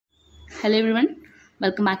Hello everyone,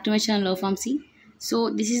 welcome back to my channel Law Pharmacy.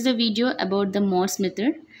 So this is the video about the Mohrs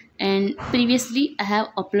method, and previously I have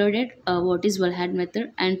uploaded what is Volhard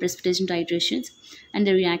method and precipitation titrations and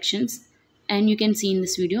the reactions, and you can see in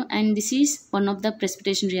this video. And this is one of the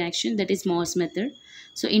precipitation reaction, that is Mohrs method.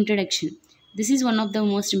 So introduction. This is one of the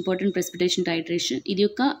most important precipitation titration. Idi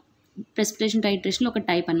oka precipitation titration oka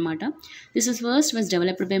type anamata. This was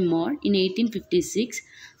developed by Mohr in 1856.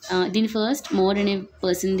 దీని first more అనే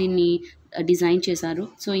person దీన్ని design చేశారు.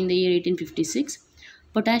 So in the year 1856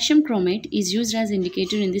 potassium chromate is used as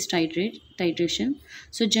indicator in this titration.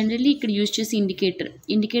 So generally ఇక్కడ use చేసే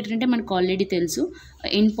indicator అంటే మనకు already తెలుసు,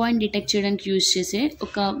 end point detect చేయడానికి యూజ్ చేసే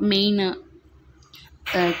ఒక మెయిన్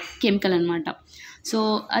కెమికల్ అనమాట. సో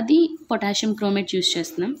అది పొటాషియం క్రోమేట్ యూజ్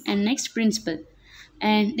చేస్తున్నాం. And next principal,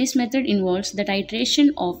 and this method involves the titration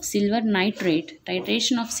of silver nitrate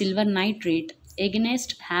against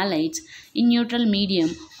halides in neutral medium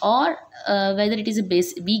or whether it is a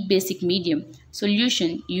weak basic medium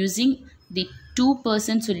solution using the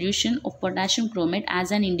 2% solution of potassium chromate as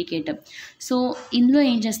an indicator. So ఇందులో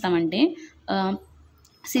ఏం చేస్తామంటే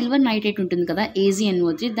silver nitrate ఉంటుంది కదా,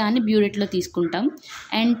 AgNO3, దాన్ని బ్యూరేట్లో తీసుకుంటాం.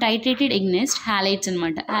 And titrated against halides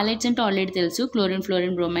అనమాట. Halides అంటే already తెలుసు, క్లోరిన్,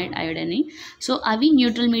 ఫ్లోరిన్, బ్రోమైడ్, అయోడ్ అని. సో అవి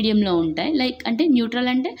న్యూట్రల్ మీడియంలో ఉంటాయి. లైక్ అంటే న్యూట్రల్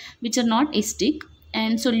అంటే which are not acidic.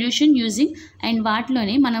 And solution using, and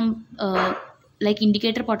వాటిలోనే మనం లైక్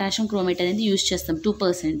ఇండికేటర్ పొటాషియం క్రోమేట్ అనేది యూజ్ చేస్తాం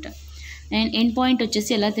 2%. అండ్ ఎండ్ పాయింట్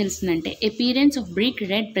వచ్చేసి ఎలా తెలుస్తుందంటే appearance of brick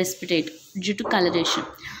red precipitate due to colouration.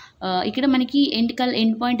 ఇక్కడ మనకి ఎండ్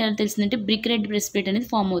పాయింట్ ఎలా తెలిసిందంటే బ్రిక్ రెడ్ ప్రెసిపిటేట్ అనేది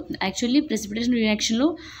ఫామ్ అవుతుంది. యాక్చువల్లీ ప్రెసిపిటేషన్ రియాక్షన్లో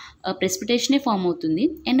ప్రెసిపిటేషనే ఫామ్ అవుతుంది.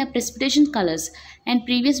 అండ్ ఆ precipitation colours and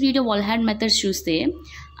previous video వోల్హార్డ్ methods చూస్తే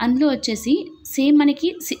అందులో వచ్చేసి సేమ్ మనకి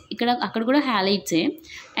అక్కడ కూడా హ్యాలైట్సే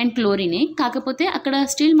అండ్ క్లోరినే, కాకపోతే అక్కడ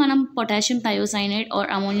స్టిల్ మనం పొటాషియం థయోసైనైడ్ ఆర్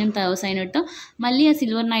అమోనియం థయోసైనైడ్తో మళ్ళీ ఆ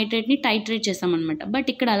సిల్వర్ నైట్రేట్ని టైట్రేట్ చేస్తామన్నమాట. బట్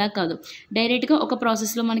ఇక్కడ అలా కాదు, డైరెక్ట్గా ఒక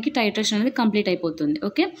ప్రాసెస్లో మనకి టైట్రేషన్ అనేది కంప్లీట్ అయిపోతుంది.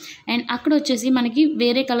 ఓకే, అండ్ అక్కడ వచ్చేసి మనకి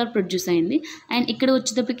వేరే కలర్ ప్రొడ్యూస్ అయింది. అండ్ ఇక్కడ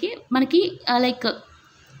వచ్చేటప్పటికి మనకి లైక్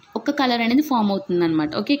ఒక కలర్ అనేది ఫామ్ అవుతుంది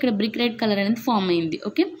అనమాట. ఓకే, ఇక్కడ బ్రిక్ రెడ్ కలర్ అనేది ఫామ్ అయింది.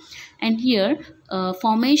 Okay, and here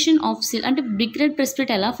formation of అంటే బ్రిక్ రెడ్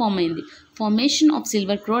ప్రెసిపిటేట్ ఎలా ఫామ్ అయింది, formation of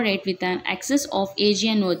silver chlorite with an excess of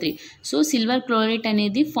AgNO3. So silver chlorite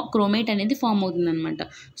అనేది క్రోమేట్ అనేది ఫామ్ అవుతుంది అనమాట.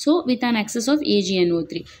 So with an excess of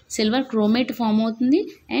AgNO3 silver chromate form అవుతుంది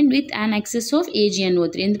and with an excess of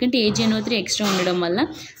AgNO3. ఎందుకంటే AgNO3 extra ఉండడం వల్ల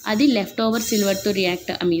అది left over సిల్వర్తో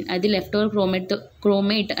అది లెఫ్ట్ ఓవర్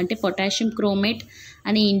క్రోమేట్ అంటే పొటాషియం క్రోమేట్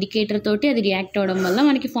అనే ఇండికేటర్ తోటి అది రియాక్ట్ అవ్వడం వల్ల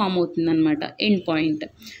మనకి ఫామ్ అవుతుంది అనమాట ఎండ్ పాయింట్.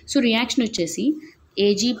 సో రియాక్షన్ వచ్చేసి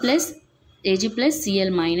Ag plus Cl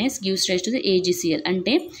minus gives rise to the AgCl.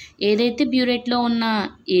 అంటే ఏదైతే బ్యూరేట్లో ఉన్న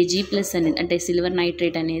Ag ప్లస్ అనేది అంటే సిల్వర్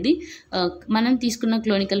నైట్రేట్ అనేది మనం తీసుకున్న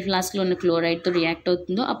క్లోనికల్ ఫ్లాస్క్లో ఉన్న క్లోరైడ్తో రియాక్ట్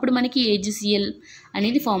అవుతుందో అప్పుడు మనకి AgCl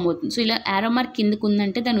అనేది ఫామ్ అవుతుంది. సో ఇలా యారో మార్క్ కిందకు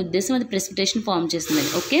ఉందంటే దాని ఉద్దేశం అది ప్రెసిపిటేషన్ ఫామ్ చేస్తుంది.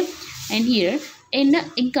 ఓకే, అండ్ హియర్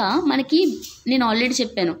ఇంకా మనకి నేను ఆల్రెడీ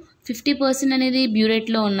చెప్పాను 50% అనేది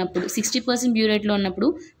బ్యూరేట్లో ఉన్నప్పుడు, 60% బ్యూరేట్లో ఉన్నప్పుడు,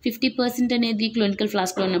 50% అనేది క్లోనికల్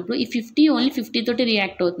ఫ్లాస్క్లో ఉన్నప్పుడు ఈ 50 తోటి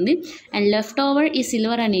రియాక్ట్ అవుతుంది. అండ్ లెఫ్ట్ ఓవర్ ఈ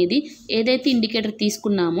సిల్వర్ అనేది ఏదైతే ఇండికేటర్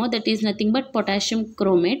తీసుకున్నామో that is nothing but potassium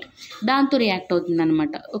chromate, దాంతో రియాక్ట్ అవుతుంది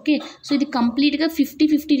అనమాట. ఓకే, సో ఇది కంప్లీట్గా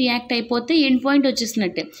 50-50 రియాక్ట్ అయిపోతే ఎండ్ పాయింట్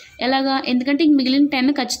వచ్చేసినట్టే. ఎలాగా, ఎందుకంటే మిగిలిన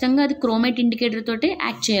 10 ఖచ్చితంగా అది క్రోమేట్ ఇండికేటర్ తోటే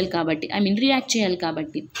యాక్ట్ చేయాలి కాబట్టి, రియాక్ట్ చేయాలి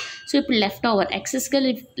కాబట్టి. సో ఇప్పుడు లెఫ్ట్ ఓవర్ ఎక్సెస్గా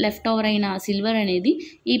లెఫ్ట్ ఓవర్ అయిన సిల్వర్ అనేది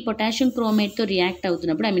ఈ పొటాషియం క్రోమేట్తో రియాక్ట్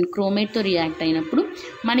అవుతున్నప్పుడు క్రోమేట్తో రియాక్ట్ అయినప్పుడు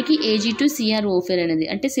మనకి Ag2CrO4 అనేది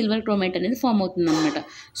అంటే సిల్వర్ క్రోమేట్ అనేది ఫామ్ అవుతుంది అనమాట.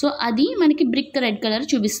 సో అది మనకి బ్రిక్ రెడ్ కలర్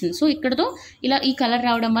చూపిస్తుంది. సో ఇక్కడతో ఇలా ఈ కలర్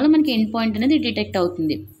రావడం వల్ల మనకి ఎండ్ పాయింట్ అనేది డిటెక్ట్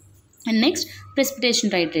అవుతుంది. And next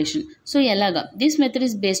precipitation titration. So ఎలాగా, this method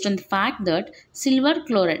is based on the fact that silver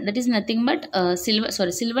chloride that is nothing but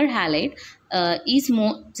silver halide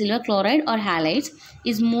silver chloride are halides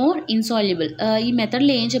is more insoluble. ఈ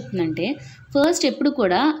మెథడ్లో ఏం చెప్తుందంటే first ఎప్పుడు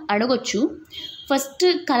కూడా అడగొచ్చు, ఫస్ట్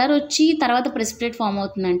కలర్ వచ్చి తర్వాత ప్రెసిపిటేట్ ఫామ్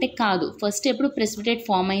అవుతుందంటే కాదు, ఫస్ట్ ఎప్పుడు ప్రెసిపిటేట్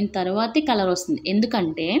ఫామ్ అయిన తర్వాతే కలర్ వస్తుంది.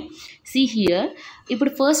 ఎందుకంటే సి హియర్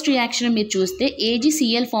ఇప్పుడు ఫస్ట్ రియాక్షన్ మీరు చూస్తే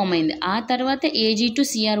AgCl ఫామ్ అయింది, ఆ తర్వాత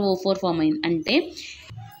Ag2CrO4 ఫామ్ అయింది. అంటే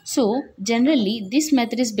so generally this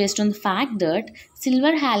method is based on the fact that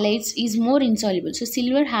silver halides is more insoluble. So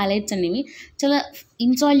silver halides అనేవి చాలా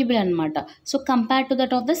ఇన్సాల్యుబుల్ అనమాట. So compare to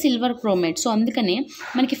that of the silver chromate. So అందుకనే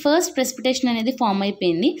మనకి ఫస్ట్ ప్రెసిపిటేషన్ అనేది form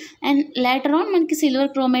అయిపోయింది and later on మనకి silver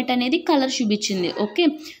chromate అనేది colour చూపించింది. ఓకే,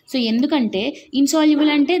 సో ఎందుకంటే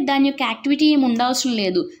ఇన్సాల్యుబుల్ అంటే దాని యొక్క యాక్టివిటీ ఏమి ఉండవసరం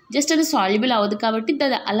లేదు, జస్ట్ అది సాల్యుబుల్ అవ్వదు కాబట్టి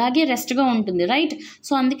అది అలాగే రెస్ట్గా ఉంటుంది, రైట్.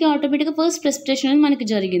 సో అందుకే ఆటోమేటిక్గా ఫస్ట్ ప్రెసిపిటేషన్ అనేది మనకి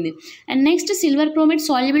జరిగింది. And next silver chromate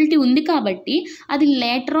solubility ఉంది కాబట్టి అది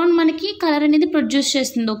లేటర్ ఆన్ మనకి కలర్ అనేది ప్రొడ్యూస్ ప్రొడ్యూస్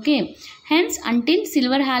చేస్తుంది. Okay, hence until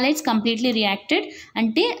silver halides completely reacted,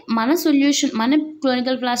 అంటే మన సొల్యూషన్, మన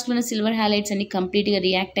క్లోనికల్ ఫ్లాస్క్లో ఉన్న సిల్వర్ హ్యాలైడ్స్ అన్ని కంప్లీట్గా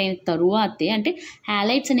రియాక్ట్ అయిన తరువాతే, అంటే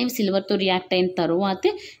హ్యాలైడ్స్ అనేవి సిల్వర్తో రియాక్ట్ అయిన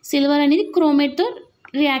తరువాతే సిల్వర్ అనేది క్రోమేట్తో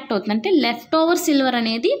రియాక్ట్ అవుతుంది. అంటే లెఫ్ట్ ఓవర్ సిల్వర్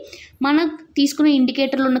అనేది మనం తీసుకున్న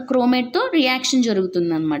ఇండికేటర్లో ఉన్న క్రోమేట్తో రియాక్షన్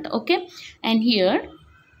జరుగుతుంది అనమాట. ఓకే, అండ్ హియర్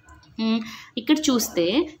ఇక్కడ చూస్తే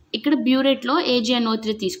ఇక్కడ బ్యూరేట్లో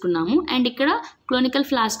AgNO3 తీసుకున్నాము, అండ్ ఇక్కడ క్లోనికల్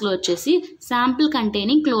ఫ్లాస్క్లో వచ్చేసి sample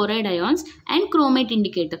containing chloride ions and chromate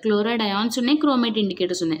indicator. Chloride ions ఉన్నాయి, క్రోమేట్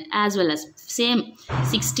ఇండికేటర్స్ ఉన్నాయి, as well as same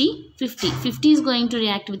 60, 50. 50 is going to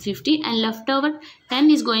react with 50 and left over 10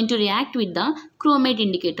 is going to react with the chromate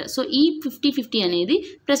indicator. So ఈ 50-50 అనేది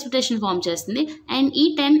precipitation form చేస్తుంది, and ఈ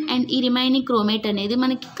 10 and ఈ remaining chromate అనేది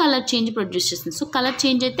మనకి colour change produce చేస్తుంది. So colour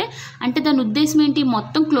change అయితే అంటే దాని ఉద్దేశం ఏంటి,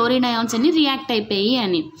 మొత్తం క్లోరిన్ అయాన్స్ అన్ని రియాక్ట్ అయిపోయి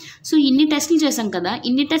అని. సో ఇన్ని టెస్టులు చేసాం కదా,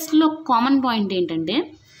 ఇన్ని టెస్టుల్లో కామన్ పాయింట్ ఏంటంటే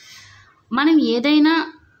మనం ఏదైనా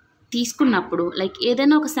తీసుకున్నప్పుడు, లైక్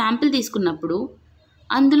ఏదైనా ఒక శాంపిల్ తీసుకున్నప్పుడు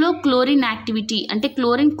అందులో క్లోరిన్ యాక్టివిటీ అంటే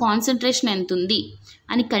క్లోరిన్ కాన్సన్ట్రేషన్ ఎంత ఉంది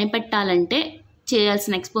అని కనిపెట్టాలంటే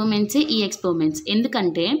చేయాల్సిన ఎక్స్పెరిమెంట్సే ఈ ఎక్స్పెరిమెంట్స్.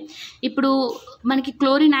 ఎందుకంటే ఇప్పుడు మనకి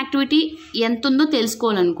క్లోరిన్ యాక్టివిటీ ఎంత ఉందో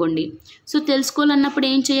తెలుసుకోవాలనుకోండి, సో తెలుసుకోవాలన్నప్పుడు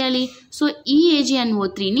ఏం చేయాలి, సో ఈ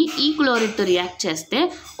AgNO3ని ఈ క్లోరైడ్తో రియాక్ట్ చేస్తే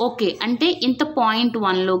ఓకే, అంటే ఇంత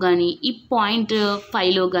 0.1లో కానీ ఈ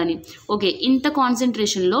 0.5లో కానీ ఓకే ఇంత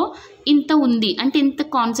కాన్సన్ట్రేషన్లో ఇంత ఉంది, అంటే ఇంత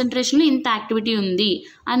కాన్సన్ట్రేషన్లో ఇంత యాక్టివిటీ ఉంది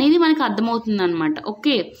అనేది మనకు అర్థమవుతుంది అనమాట.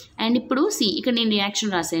 ఓకే, అండ్ ఇప్పుడు ఇక్కడ నేను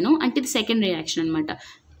రియాక్షన్ రాశాను, అంటే ఇది సెకండ్ రియాక్షన్ అనమాట.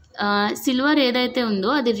 సిల్వర్ ఏదైతే ఉందో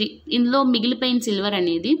అది ఇందులో మిగిలిపోయిన సిల్వర్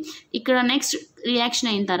అనేది ఇక్కడ నెక్స్ట్ రియాక్షన్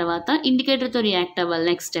అయిన తర్వాత ఇండికేటర్తో రియాక్ట్ అవ్వాలి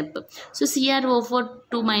next step. So CrO4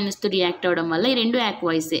 2- react అవ్వడం వల్ల ఈ రెండు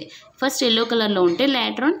యాక్వైసే ఫస్ట్ ఎల్లో కలర్లో ఉంటే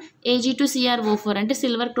లేటర్ ఆన్ Ag2CrO4 అంటే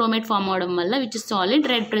సిల్వర్ క్రోమేట్ ఫామ్ అవడం వల్ల which is solid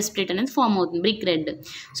red precipitate అనేది ఫామ్ అవుతుంది, brick red.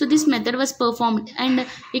 So this method was performed. And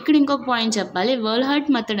ఇక్కడ ఇంకొక పాయింట్ చెప్పాలి,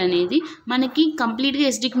 వర్ల్హార్ట్ మెథడ్ అనేది మనకి కంప్లీట్గా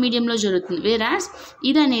ఎసిడిక్ మీడియంలో జరుగుతుంది, వేరాస్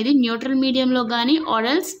ఇది అనేది న్యూట్రల్ మీడియంలో కానీ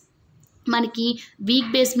ఆర్ఎల్స్ మనకి వీక్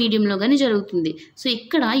బేస్ మీడియంలో కానీ జరుగుతుంది. సో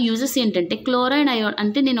ఇక్కడ యూజెస్ ఏంటంటే క్లోరైడ్ అయాన్,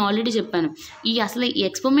 అంటే నేను ఆల్రెడీ చెప్పాను అసలు ఈ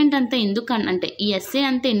ఎక్స్పెరిమెంట్ అంతా ఎందుకు అంటే ఈ ఎస్ఏ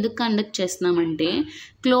అంతా ఎందుకు కండక్ట్ చేస్తున్నామంటే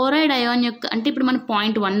క్లోరైడ్ అయాన్ యొక్క, అంటే ఇప్పుడు మనం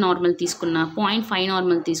 0.1 నార్మల్ తీసుకున్నా 0.5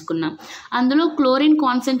 నార్మల్ తీసుకున్నా అందులో క్లోరిన్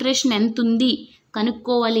కాన్సన్ట్రేషన్ ఎంత ఉంది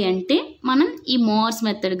కనుక్కోవాలి అంటే మనం ఈ మోర్స్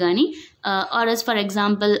మెథడ్ కానీ ఆర్ఎస్ ఫర్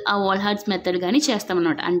ఎగ్జాంపుల్ ఆ వాల్హార్ట్స్ మెథడ్ కానీ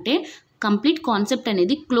చేస్తామన్నమాట. అంటే కంప్లీట్ కాన్సెప్ట్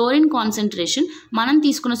అనేది క్లోరిన్ కాన్సన్ట్రేషన్ మనం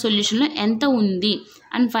తీసుకున్న సొల్యూషన్లో ఎంత ఉంది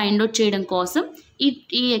అని ఫైండ్ అవుట్ చేయడం కోసం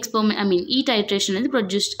ఈ ఎక్స్పెరిమెంట్ ఈ టైట్రేషన్ అనేది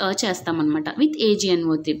ప్రొడ్యూస్ చేస్తామన్నమాట విత్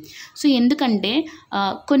AgNO3. సో ఎందుకంటే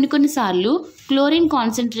కొన్నిసార్లు క్లోరిన్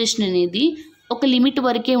కాన్సన్ట్రేషన్ అనేది ఒక లిమిట్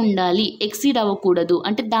వరకే ఉండాలి, ఎక్సీడ్ అవ్వకూడదు,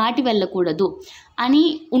 అంటే దాటి వెళ్ళకూడదు అని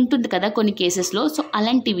ఉంటుంది కదా కొన్ని కేసెస్లో. సో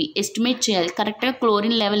అలాంటివి ఎస్టిమేట్ చేయాలి, కరెక్ట్గా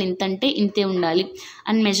క్లోరిన్ లెవెల్ ఇంత అంటే ఇంతే ఉండాలి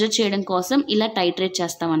అని మెజర్ చేయడం కోసం ఇలా టైట్రేట్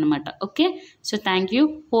చేస్తామన్నమాట. Okay, so thank you,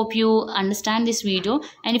 hope you understand this video,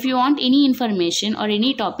 and if you want any information or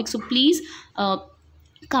any topic, so please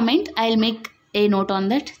comment. I'll make a note on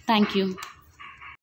that. Thank you.